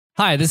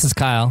Hi, this is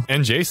Kyle.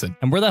 And Jason.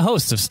 And we're the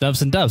hosts of Snubs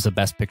Dubs, a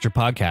Best Picture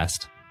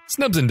podcast.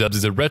 Snubs Dubs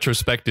is a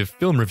retrospective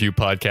film review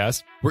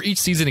podcast where each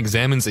season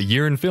examines a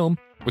year in film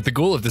with the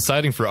goal of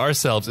deciding for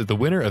ourselves if the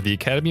winner of the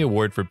Academy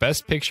Award for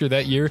Best Picture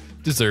that year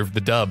deserved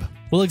the dub.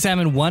 We'll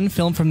examine one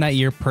film from that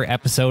year per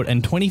episode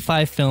and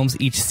 25 films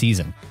each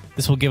season.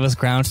 This will give us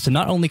grounds to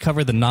not only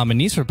cover the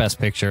nominees for Best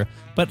Picture,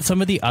 but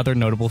some of the other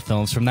notable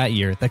films from that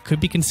year that could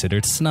be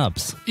considered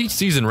snubs. Each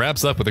season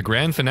wraps up with a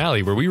grand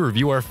finale where we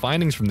review our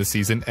findings from the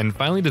season and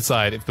finally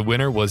decide if the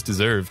winner was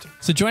deserved.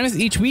 So join us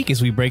each week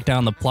as we break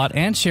down the plot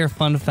and share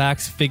fun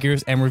facts,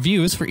 figures, and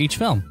reviews for each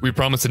film. We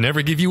promise to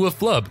never give you a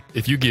flub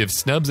if you give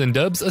Snubs and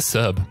Dubs a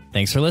sub.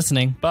 Thanks for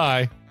listening.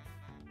 Bye.